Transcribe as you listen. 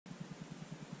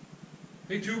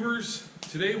Hey tubers,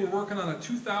 today we're working on a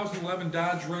 2011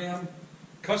 Dodge Ram.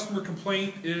 Customer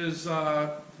complaint is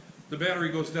the battery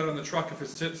goes dead on the truck if it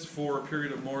sits for a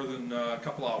period of more than a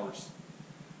couple hours.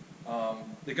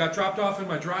 They got dropped off in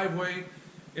my driveway,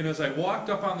 and as I walked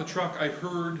up on the truck I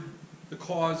heard the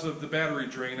cause of the battery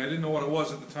drain. I didn't know what it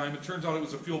was at the time. It turns out it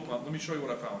was a fuel pump. Let me show you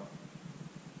what I found.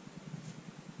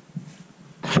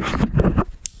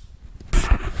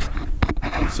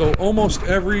 So almost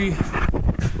every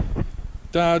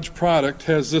Dodge product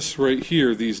has this right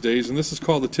here these days, and this is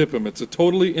called the TIPM. It's a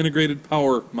totally integrated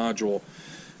power module.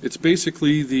 It's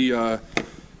basically the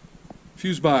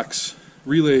fuse box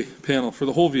relay panel for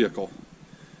the whole vehicle.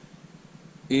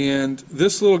 And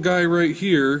this little guy right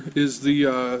here is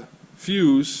the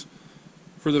fuse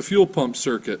for the fuel pump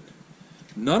circuit.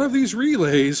 None of these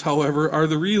relays, however, are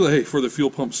the relay for the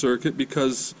fuel pump circuit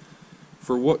because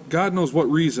for what God knows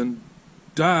what reason,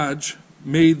 Dodge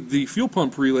made the fuel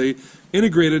pump relay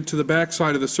integrated to the back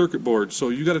side of the circuit board. So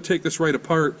you got to take this right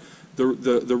apart.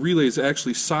 The relay is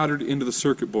actually soldered into the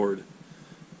circuit board.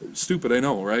 Stupid, I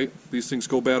know, right? These things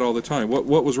go bad all the time.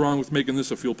 What was wrong with making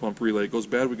this a fuel pump relay? It goes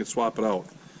bad, we can swap it out.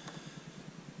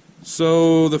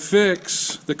 So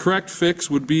the correct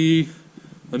fix would be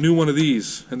a new one of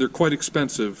these, and they're quite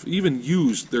expensive. Even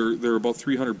used, they're about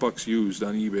 $300 used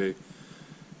on eBay.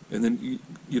 And then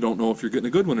you don't know if you're getting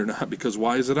a good one or not, because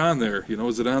why is it on there? You know,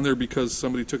 is it on there because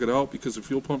somebody took it out because the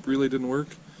fuel pump relay didn't work?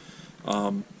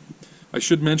 I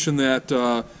should mention that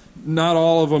not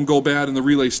all of them go bad and the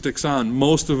relay sticks on.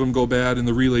 Most of them go bad and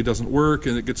the relay doesn't work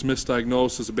and it gets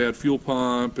misdiagnosed as a bad fuel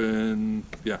pump, and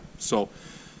yeah. So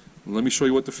let me show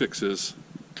you what the fix is.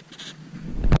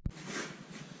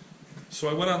 So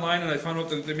I went online and I found out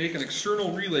that they make an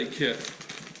external relay kit.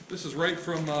 This is right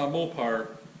from Mopar.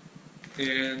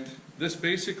 And this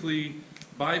basically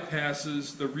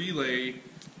bypasses the relay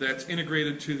that's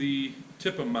integrated to the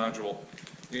TIPM module.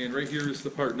 And right here is the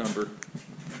part number.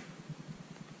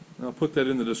 And I'll put that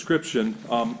in the description.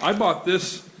 I bought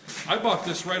this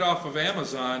right off of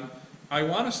Amazon. I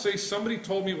want to say somebody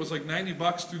told me it was like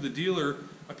 $90 through the dealer.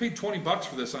 I paid $20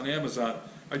 for this on Amazon.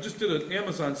 I just did an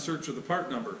Amazon search of the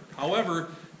part number. However,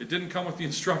 it didn't come with the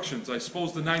instructions. I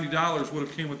suppose the $90 would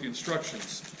have came with the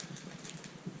instructions.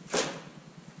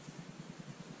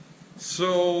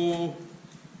 So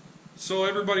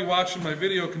everybody watching my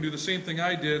video can do the same thing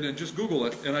I did and just Google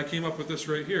it, and I came up with this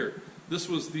right here. This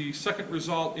was the second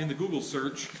result in the Google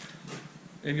search,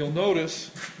 and you'll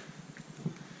notice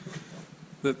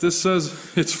that this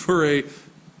says it's for a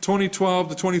 2012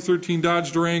 to 2013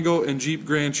 Dodge Durango and Jeep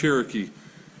Grand Cherokee.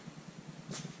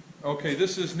 Okay,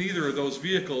 this is neither of those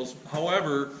vehicles.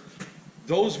 However,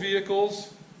 those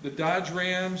vehicles, the Dodge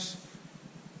Rams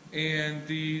and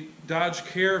the Dodge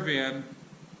Caravan,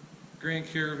 Grand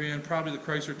Caravan, probably the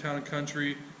Chrysler Town &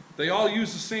 Country, they all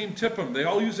use the same TIPM. They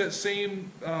all use that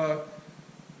same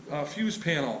fuse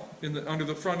panel under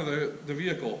the front of the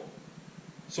vehicle.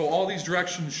 So all these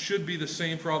directions should be the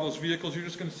same for all those vehicles. You're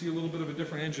just going to see a little bit of a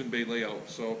different engine bay layout.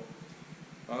 So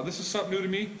this is something new to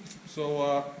me.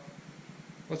 So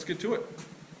let's get to it.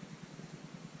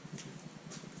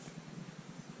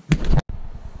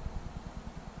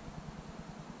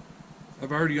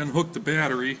 I've already unhooked the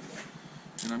battery,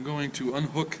 and I'm going to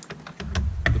unhook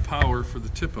the power for the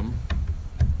TIPM,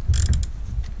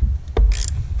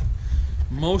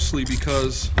 mostly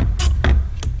because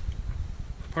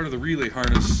part of the relay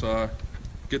harness the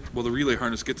relay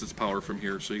harness gets its power from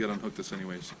here, so you got to unhook this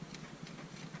anyways.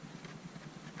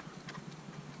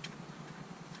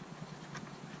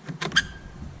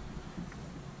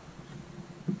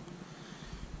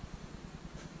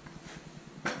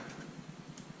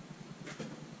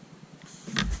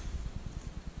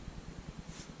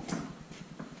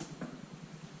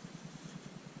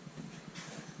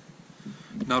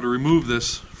 Now to remove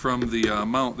this from the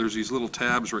mount, there's these little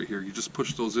tabs right here. You just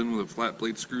push those in with a flat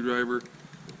blade screwdriver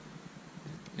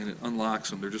and it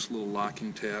unlocks them. They're just little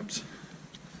locking tabs.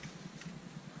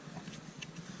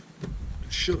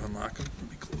 It should unlock them. Let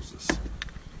me close this.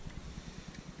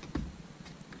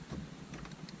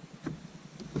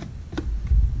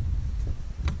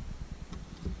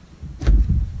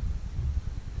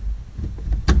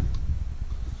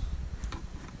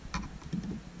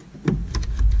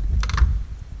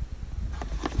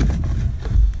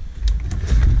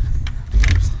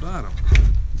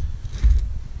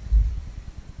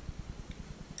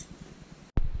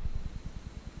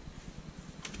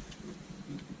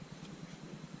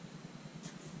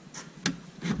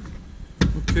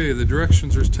 Okay, the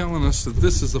directions are telling us that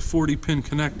this is a 40-pin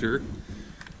connector.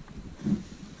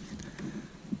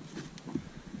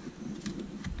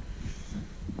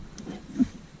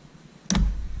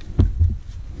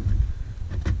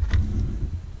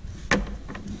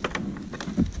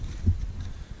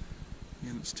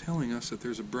 telling us that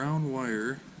there's a brown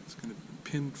wire. It's going to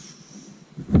pin.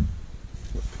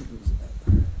 What pin is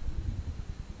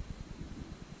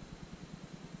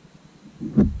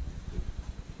that?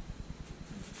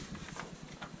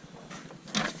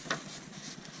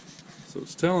 So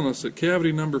it's telling us that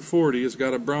cavity number 40 has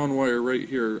got a brown wire right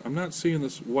here. I'm not seeing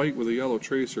this white with a yellow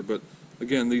tracer, but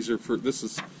again, these are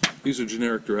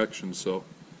generic directions, so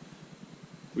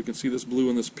we can see this blue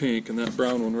and this pink and that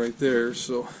brown one right there.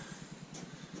 So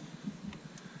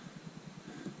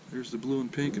there's the blue and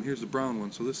pink, and here's the brown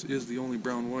one. So this is the only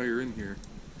brown wire in here.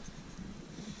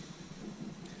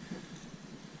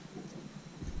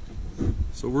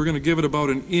 So we're going to give it about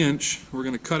an inch. We're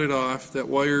going to cut it off. That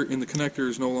wire in the connector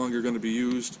is no longer going to be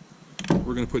used.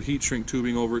 We're going to put heat shrink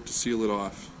tubing over it to seal it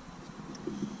off.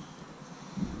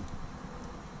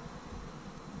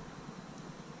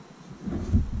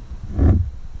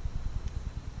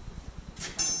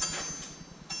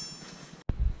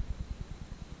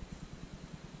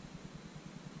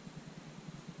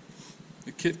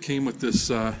 The kit came with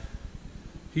this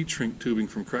heat shrink tubing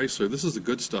from Chrysler. This is the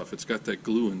good stuff. It's got that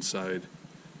glue inside.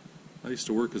 I used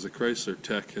to work as a Chrysler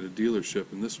tech at a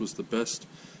dealership, and this was the best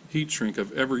heat shrink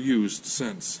I've ever used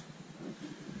since.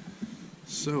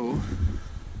 So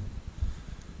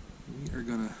we are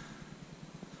going to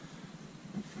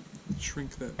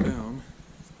shrink that down.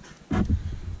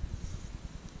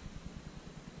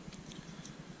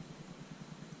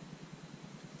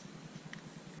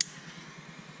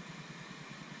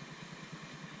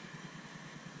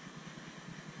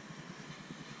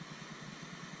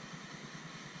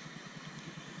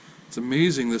 It's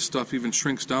amazing this stuff even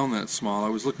shrinks down that small. I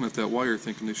was looking at that wire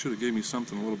thinking they should have gave me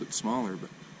something a little bit smaller, but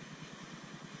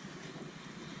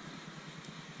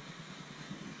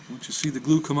once you see the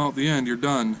glue come out the end, you're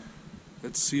done.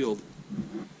 That's sealed.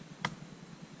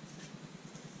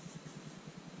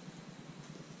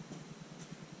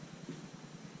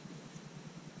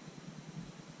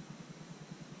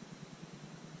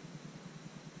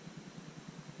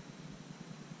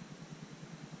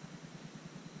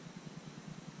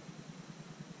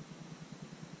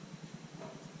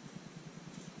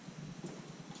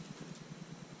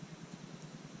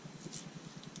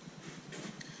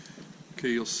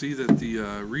 Okay, you'll see that the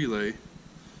relay,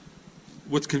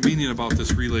 what's convenient about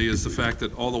this relay is the fact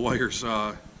that all the wires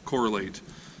correlate.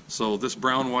 So this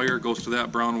brown wire goes to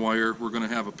that brown wire. We're going to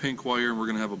have a pink wire and we're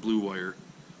going to have a blue wire.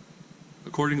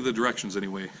 According to the directions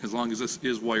anyway, as long as this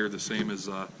is wired the same as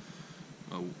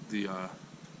the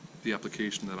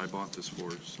application that I bought this for.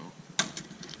 So.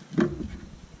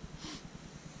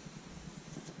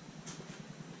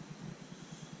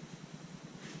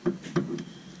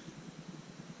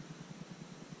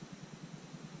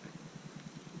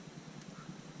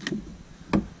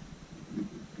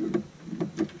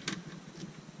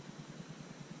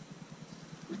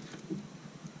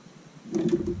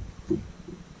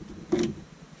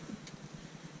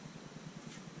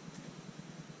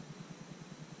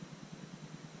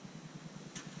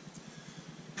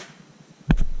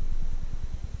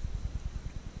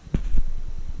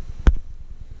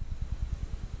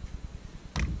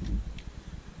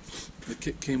 The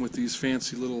kit came with these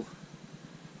fancy little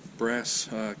brass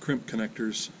crimp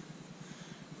connectors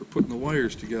for putting the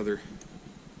wires together.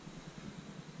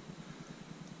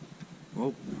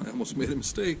 Oh, I almost made a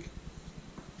mistake.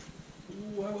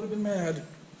 Ooh, I would have been mad.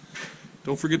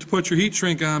 Don't forget to put your heat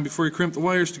shrink on before you crimp the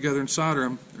wires together and solder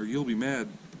them, or you'll be mad.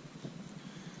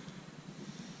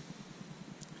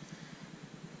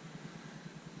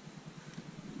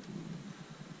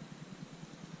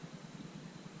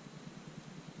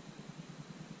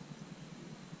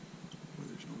 Well,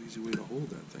 there's no easy way to hold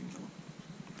that thing, though.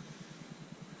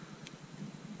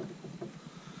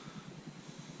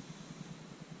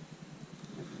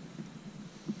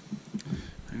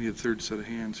 I need a third set of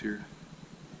hands here.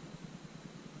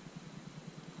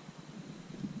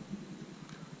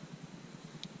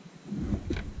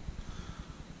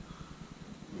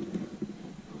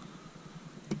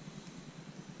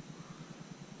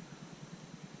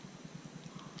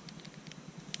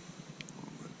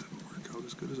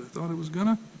 As good as I thought it was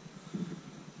gonna.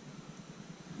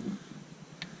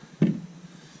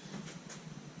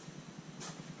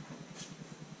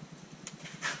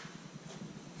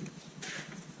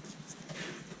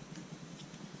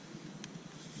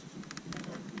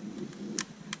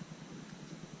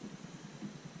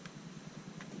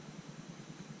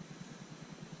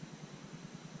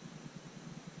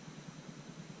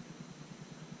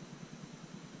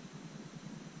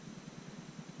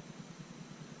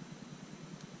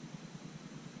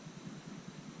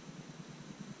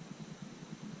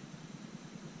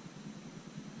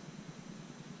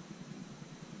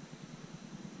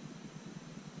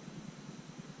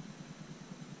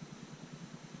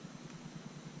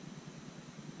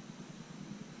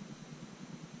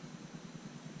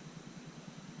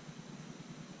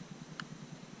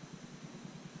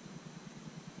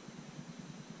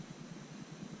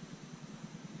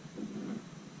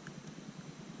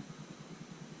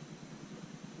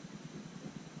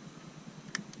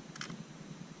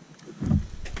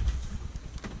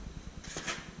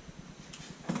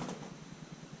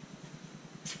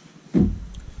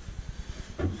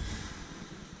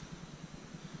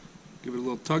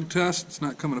 tug test. It's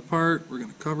not coming apart. We're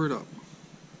going to cover it up.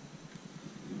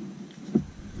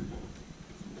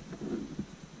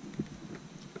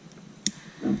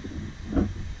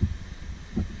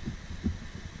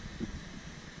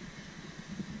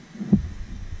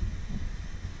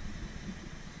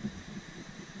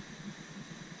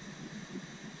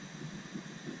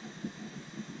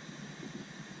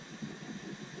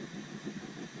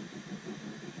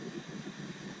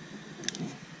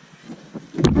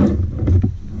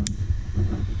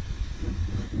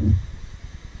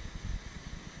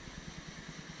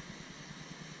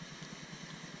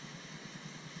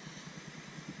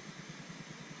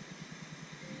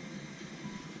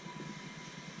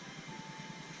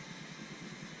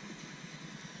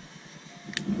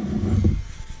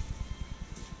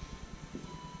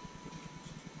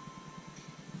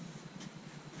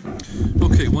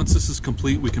 Okay, once this is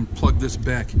complete, we can plug this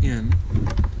back in.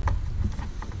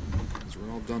 So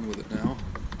we're all done with it now.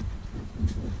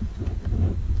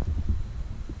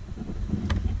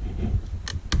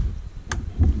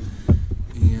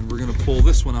 And we're going to pull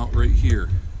this one out right here.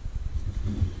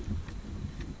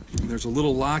 And there's a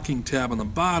little locking tab on the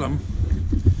bottom.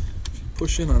 If you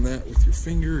push in on that with your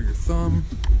finger or your thumb,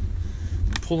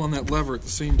 and pull on that lever at the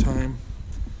same time,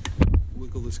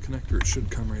 wiggle this connector, it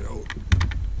should come right out.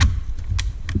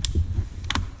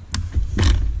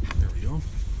 There we go.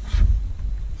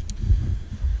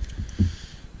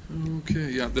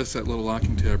 Okay, yeah, that's that little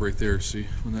locking tab right there. See,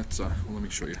 when that's, well, let me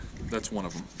show you. That's one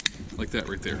of them, like that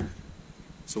right there.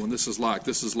 So when this is locked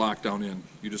down in.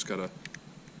 You just gotta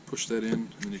push that in,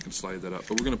 and then you can slide that up.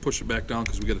 But we're gonna push it back down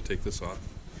because we gotta take this off.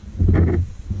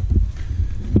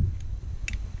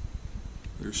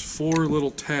 There's 4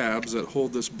 little tabs that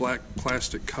hold this black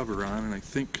plastic cover on, and I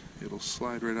think it'll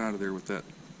slide right out of there with that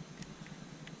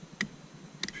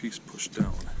piece pushed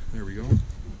down. There we go.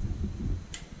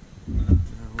 Now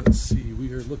let's see,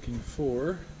 we are looking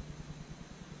for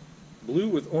blue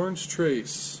with orange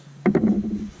trace.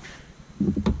 Blue.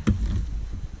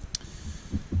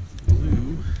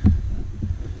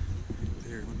 Right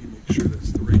there, let me make sure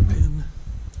that's the right pin.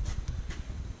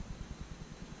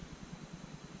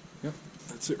 Yep,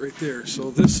 that's it right there.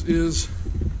 So this is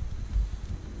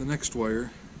the next wire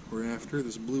we're after,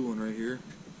 this blue one right here.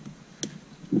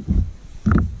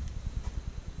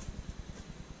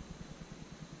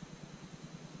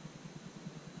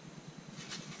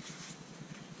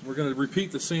 We're going to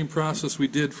repeat the same process we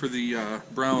did for the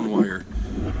brown wire.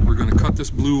 We're going to cut this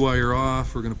blue wire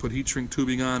off, we're going to put heat shrink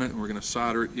tubing on it, and we're going to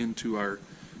solder it into our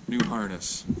new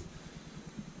harness.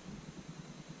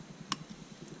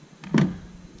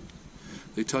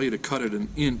 They tell you to cut it 1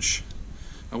 inch.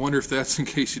 I wonder if that's in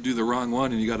case you do the wrong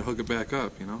one and you got to hook it back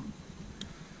up, you know.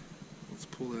 Let's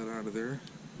pull that out of there.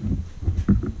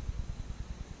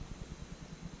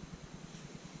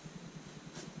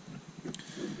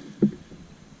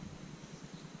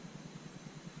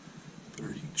 Put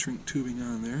our heat shrink tubing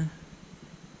on there.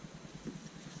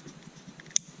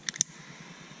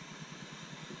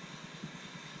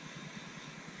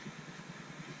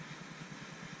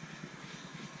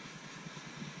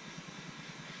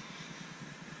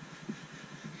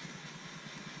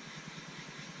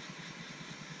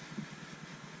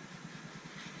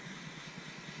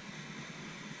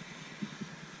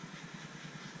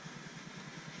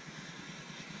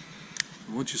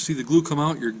 Once you see the glue come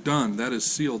out, you're done. That is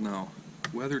sealed now.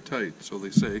 Weather tight, so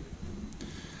they say.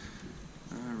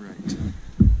 All right.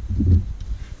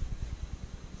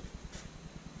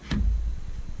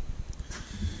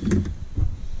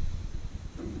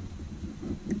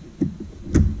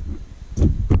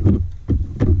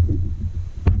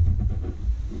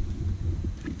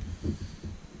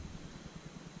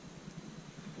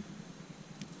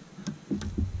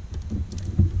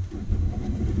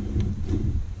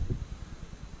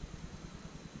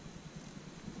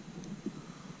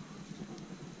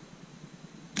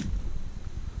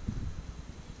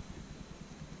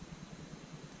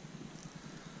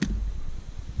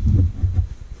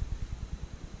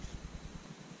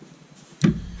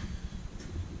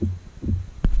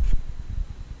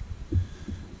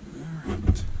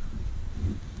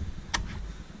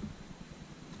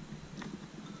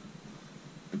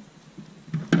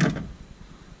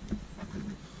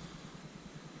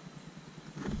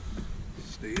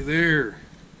 Stay there.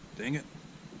 Dang it.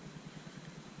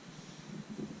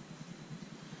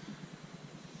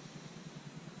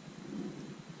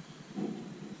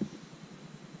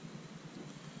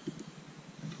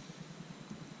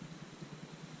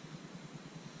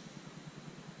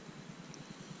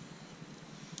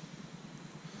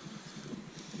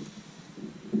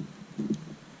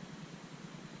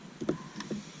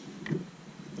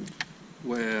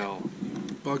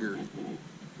 bugger.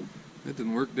 That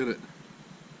didn't work, did it?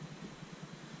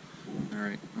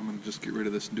 Alright, I'm going to just get rid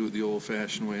of this and do it the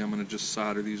old-fashioned way. I'm going to just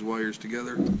solder these wires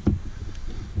together. Pull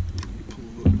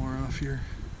a little more off here.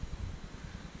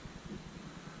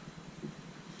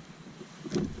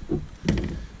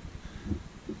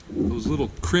 Those little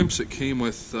crimps that came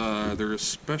with, there's a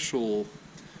special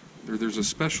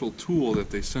tool that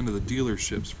they send to the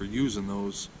dealerships for using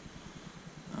those.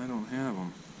 I don't have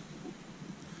them.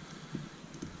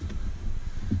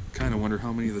 Kind of wonder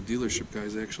how many of the dealership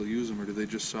guys actually use them, or do they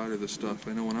just solder the stuff?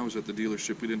 I know when I was at the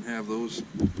dealership we didn't have those.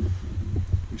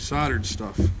 We soldered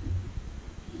stuff.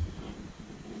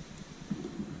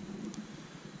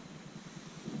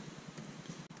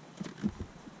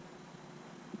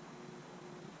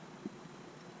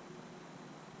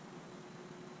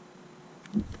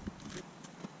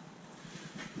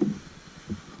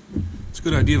 It's a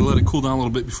good idea to let it cool down a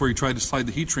little bit before you try to slide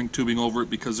the heat shrink tubing over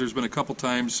it, because there's been a couple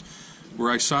times where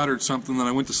I soldered something that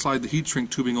I went to slide the heat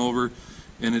shrink tubing over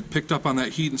and it picked up on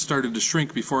that heat and started to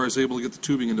shrink before I was able to get the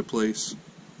tubing into place.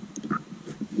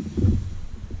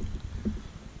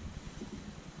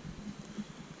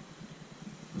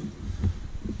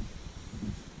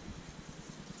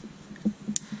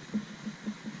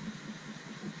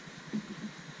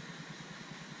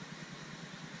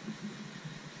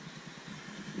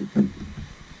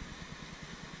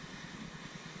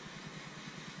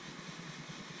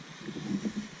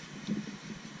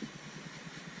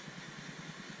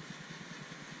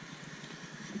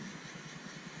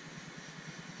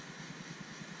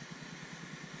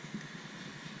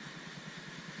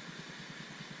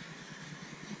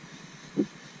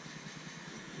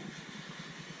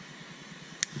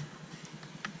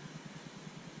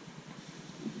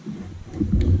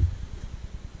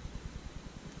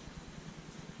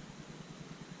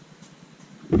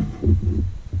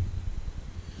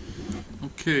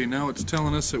 Okay, now it's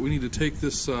telling us that we need to take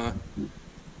this, the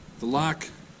lock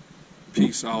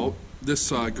piece out.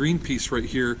 This green piece right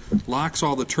here locks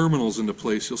all the terminals into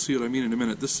place. You'll see what I mean in a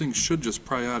minute. This thing should just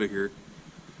pry out of here.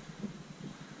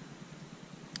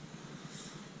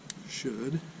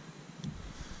 Should.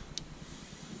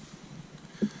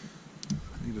 I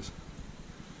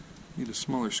need a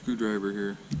smaller screwdriver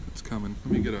here. It's coming.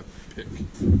 Let me get a pick.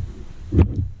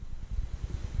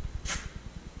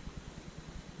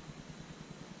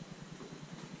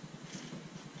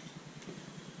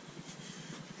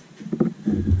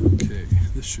 Okay,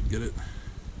 this should get it.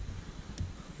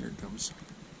 Here it comes.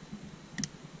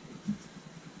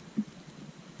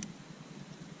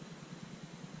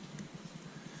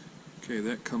 Okay,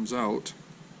 that comes out.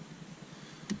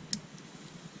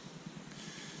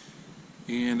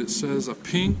 And it says a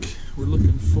pink. We're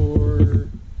looking for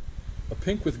a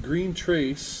pink with green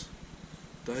trace,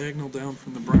 diagonal down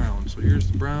from the brown. So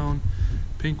here's the brown,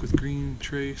 pink with green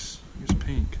trace. Here's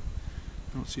pink.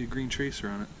 I don't see a green tracer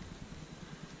on it.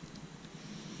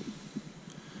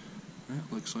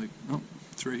 That looks like, oh,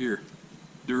 it's right here.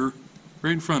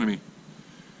 Right in front of me.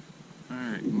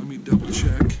 Alright, let me double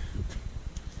check.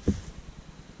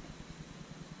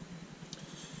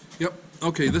 Yep,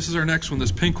 okay, this is our next one,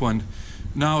 this pink one.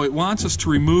 Now it wants us to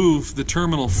remove the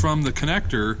terminal from the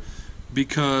connector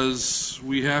because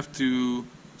we have to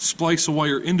splice a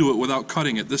wire into it without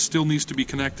cutting it. This still needs to be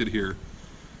connected here.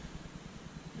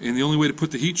 And the only way to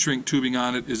put the heat shrink tubing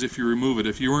on it is if you remove it.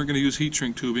 If you weren't going to use heat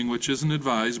shrink tubing, which isn't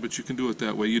advised, but you can do it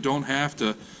that way, you don't have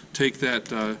to take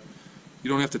that. You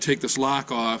don't have to take this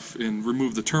lock off and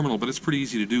remove the terminal, but it's pretty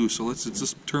easy to do. So it's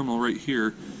this terminal right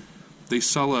here. They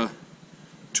sell a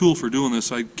tool for doing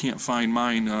this. I can't find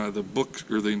mine. The book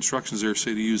or the instructions there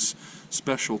say to use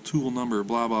special tool number,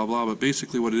 blah blah blah. But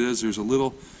basically, what it is, there's a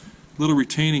little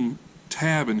retaining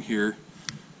tab in here,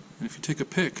 and if you take a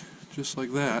pick just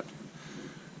like that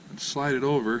and slide it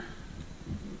over,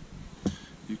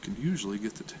 you can usually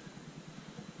get the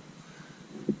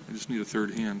I just need a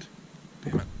third hand.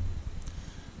 Damn it.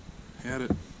 Had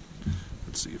it.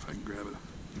 Let's see if I can grab it.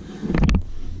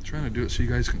 I'm trying to do it so you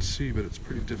guys can see, but it's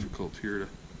pretty difficult here to...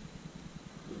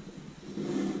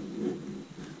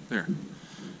 There.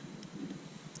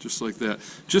 Just like that.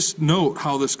 Just note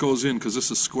how this goes in, because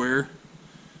this is square.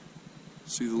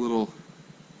 See the little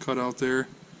cutout there?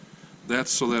 That's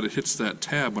so that it hits that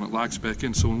tab when it locks back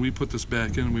in. So when we put this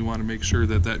back in, we want to make sure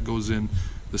that that goes in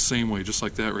the same way, just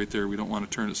like that right there. We don't want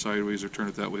to turn it sideways or turn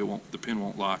it that way. The pin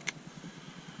won't lock.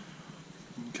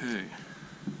 Okay.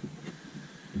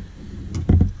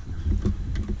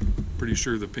 Pretty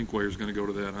sure the pink wire is going to go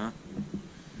to that, huh?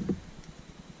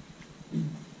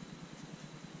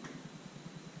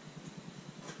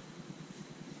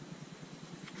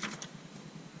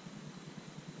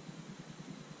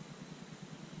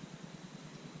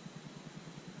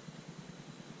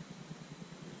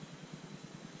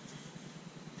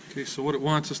 Okay, so what it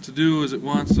wants us to do is it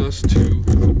wants us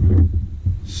to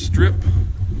strip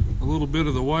a little bit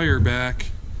of the wire back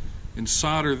and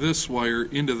solder this wire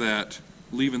into that,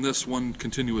 leaving this one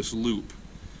continuous loop.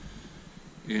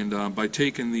 And by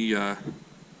taking the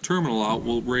terminal out,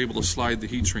 we're able to slide the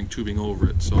heat shrink tubing over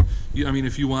it. So, I mean,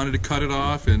 if you wanted to cut it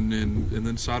off and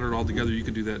then solder it all together, you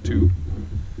can do that too.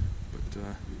 But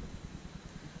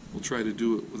we'll try to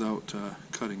do it without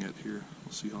cutting it here.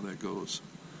 We'll see how that goes.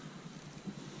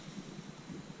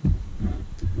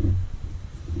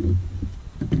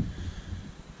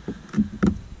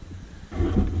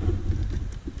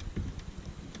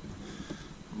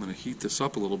 I'm going to heat this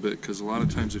up a little bit because a lot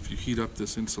of times if you heat up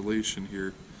this insulation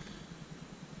here,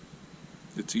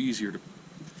 it's easier to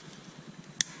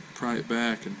pry it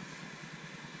back and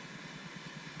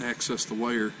access the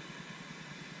wire.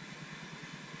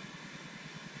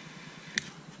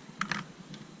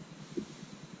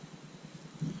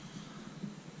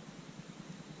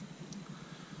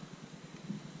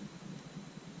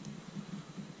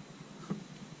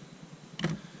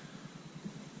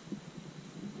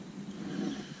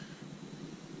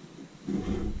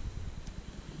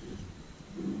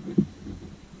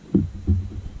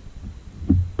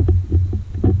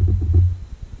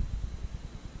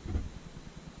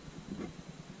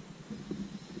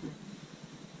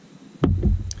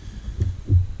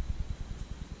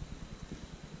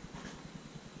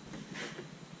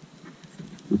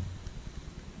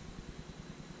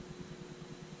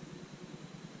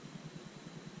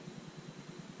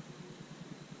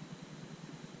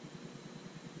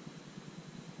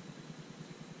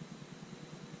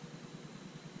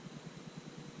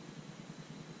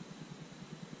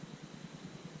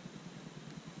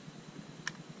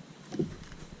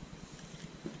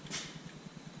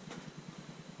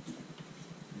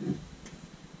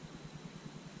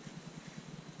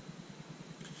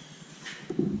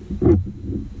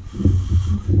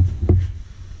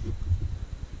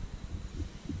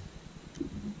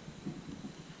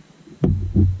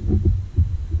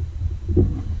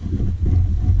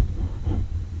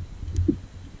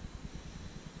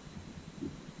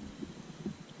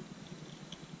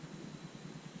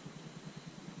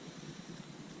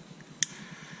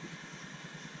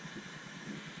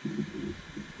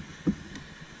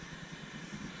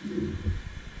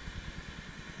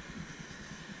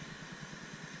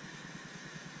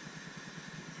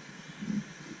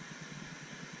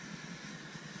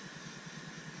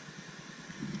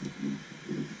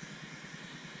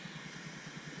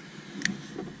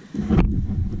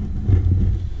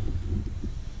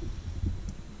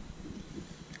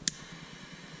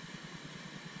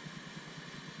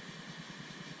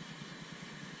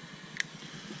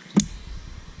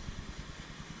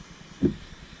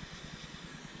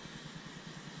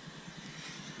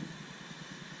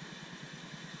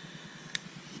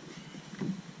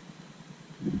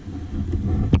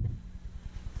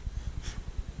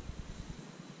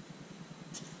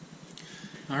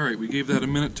 Alright, we gave that a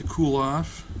minute to cool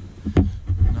off.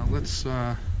 Now let's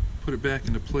put it back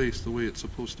into place the way it's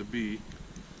supposed to be.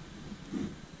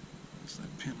 There's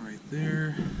that pin right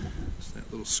there. There's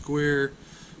that little square.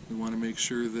 We want to make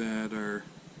sure that our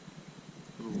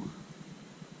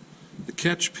the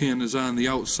catch pin is on the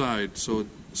outside, so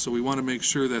we want to make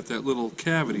sure that that little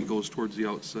cavity goes towards the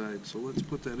outside. So let's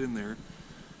put that in there.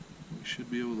 We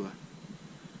should be able to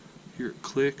hear it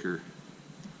click, or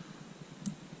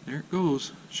there it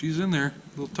goes. She's in there.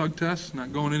 Little tug test,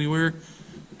 not going anywhere.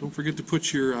 Don't forget to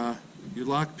put your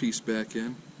lock piece back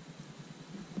in.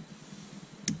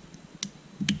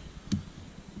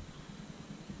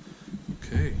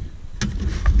 Okay.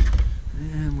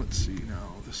 And let's see now.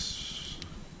 This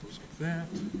goes like that.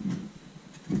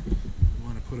 We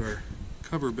want to put our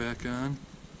cover back on.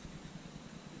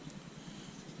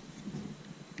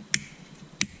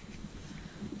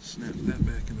 Snap that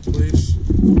back into place.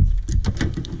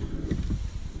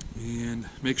 And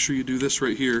make sure you do this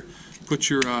right here. Put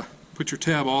your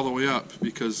tab all the way up,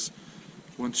 because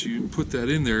once you put that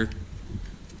in there,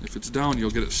 if it's down,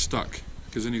 you'll get it stuck,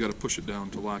 because then you got to push it down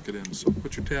to lock it in. So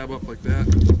put your tab up like that.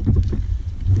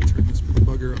 Turn this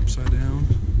bugger upside down.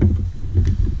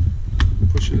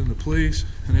 Push it into place,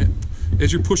 and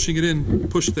as you're pushing it in,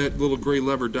 push that little gray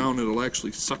lever down. It'll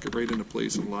actually suck it right into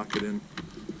place and lock it in.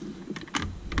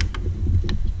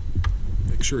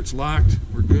 Make sure it's locked.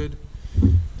 We're good.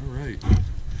 Alright.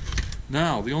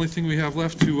 Now, the only thing we have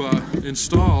left to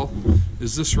install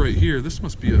is this right here. This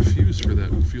must be a fuse for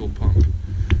that fuel pump.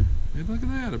 Hey, look at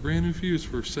that, a brand new fuse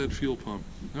for said fuel pump.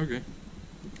 Okay.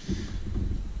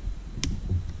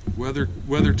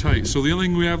 Weather tight. So the only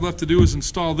thing we have left to do is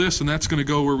install this, and that's going to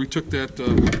go where we took that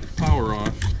power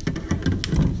off.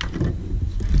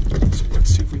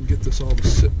 all to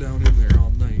sit down in there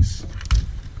all nice.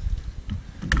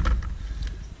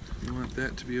 You want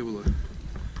that to be able to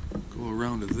go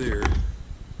around to there.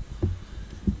 And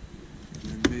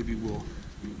then maybe we'll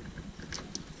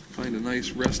find a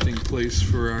nice resting place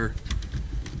for our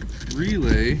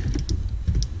relay. It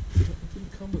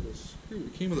didn't come with a screw.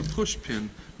 It came with a push pin.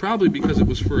 Probably because it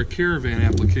was for a caravan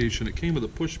application. It came with a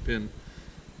push pin.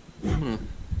 Maybe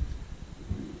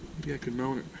I could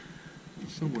mount it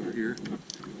somewhere here.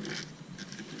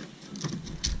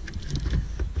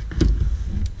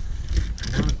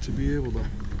 I want it to be able to, I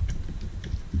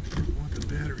want the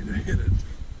battery to hit it.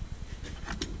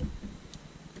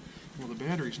 Well, the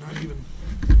battery's not even,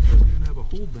 doesn't even have a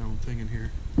hold down thing in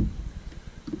here.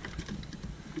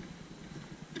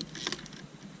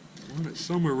 I want it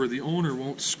somewhere where the owner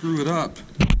won't screw it up.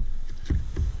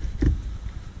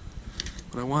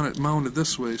 But I want it mounted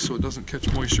this way so it doesn't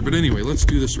catch moisture. But anyway, let's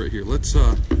do this right here. Let's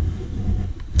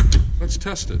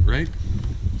test it, right?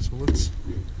 So let's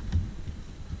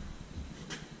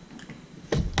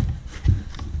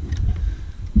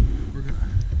we're gonna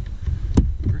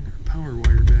bring our power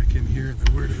wire back in here, and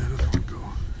then where did that other one go?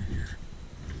 Right here.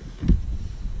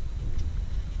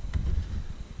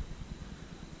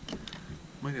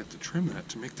 Might have to trim that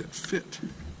to make that fit.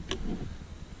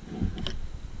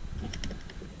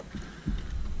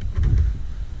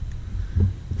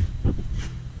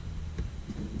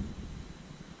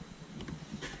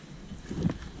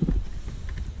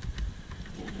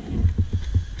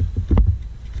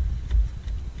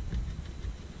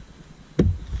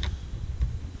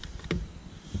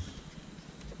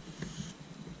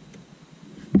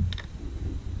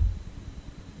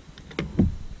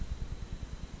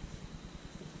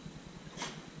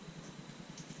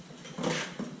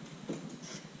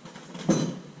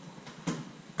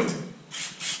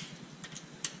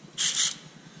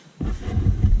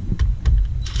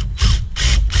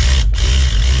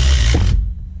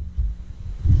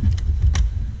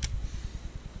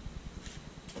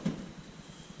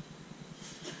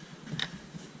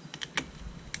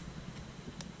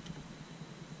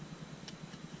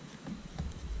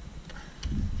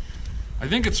 I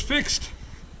think it's fixed.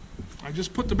 I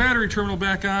just put the battery terminal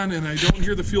back on and I don't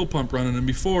hear the fuel pump running, and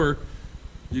before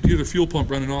you'd hear the fuel pump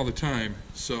running all the time.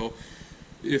 So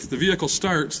if the vehicle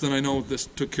starts, then I know this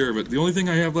took care of it. The only thing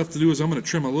I have left to do is I'm going to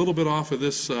trim a little bit off of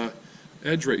this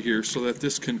edge right here so that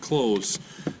this can close.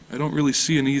 I don't really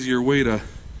see an easier way to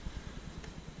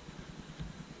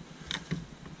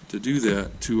do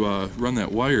that, to run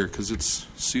that wire, because it's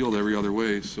sealed every other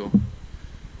way. So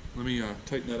let me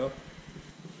tighten that up.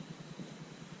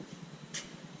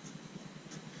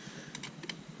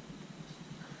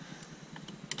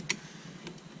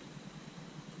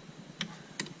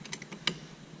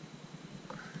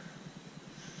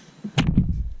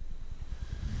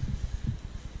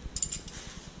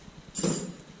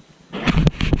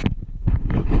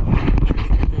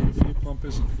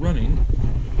 Isn't running.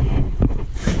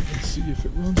 Let's see if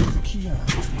it runs with the key on.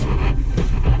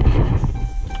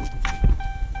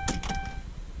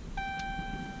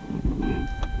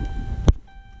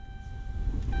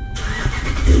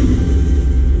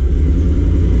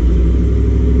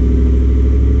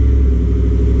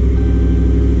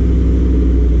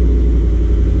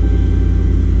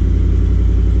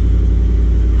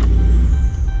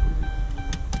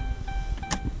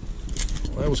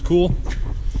 Well, that was cool.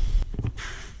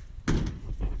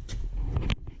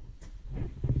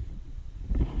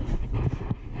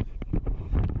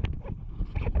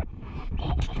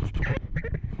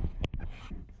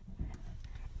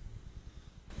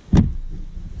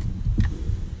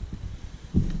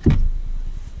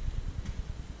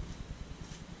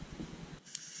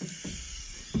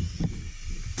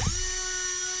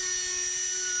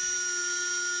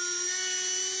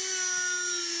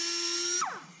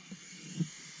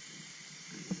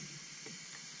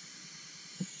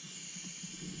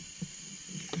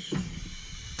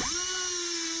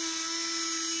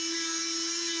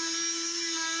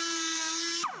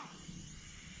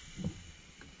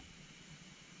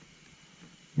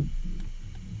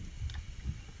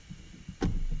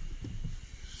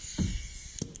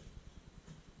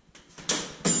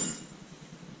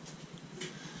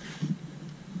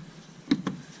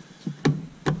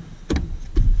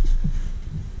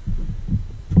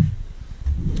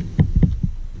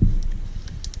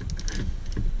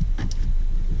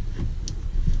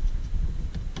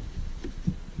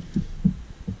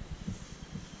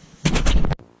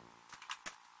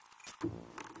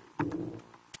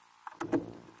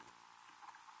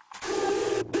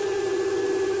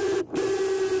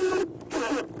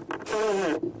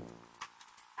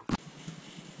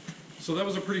 So that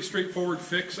was a pretty straightforward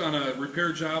fix on a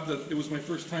repair job that it was my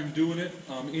first time doing it.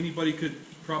 Anybody could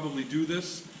probably do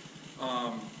this.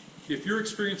 If you're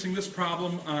experiencing this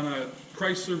problem on a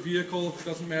Chrysler vehicle, it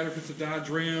doesn't matter if it's a Dodge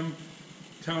Ram,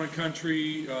 Town &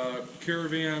 Country,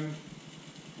 Caravan,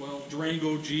 well,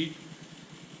 Durango, Jeep,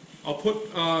 I'll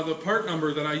put the part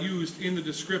number that I used in the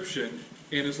description,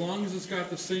 and as long as it's got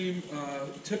the same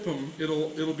TIPM,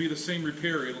 it'll be the same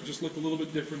repair. It'll just look a little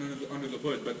bit different under the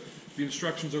hood, but the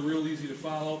instructions are real easy to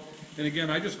follow. And again,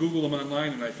 I just Googled them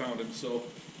online and I found them. So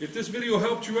if this video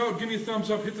helped you out, give me a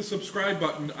thumbs up, hit the subscribe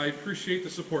button. I appreciate the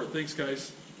support. Thanks,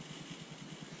 guys.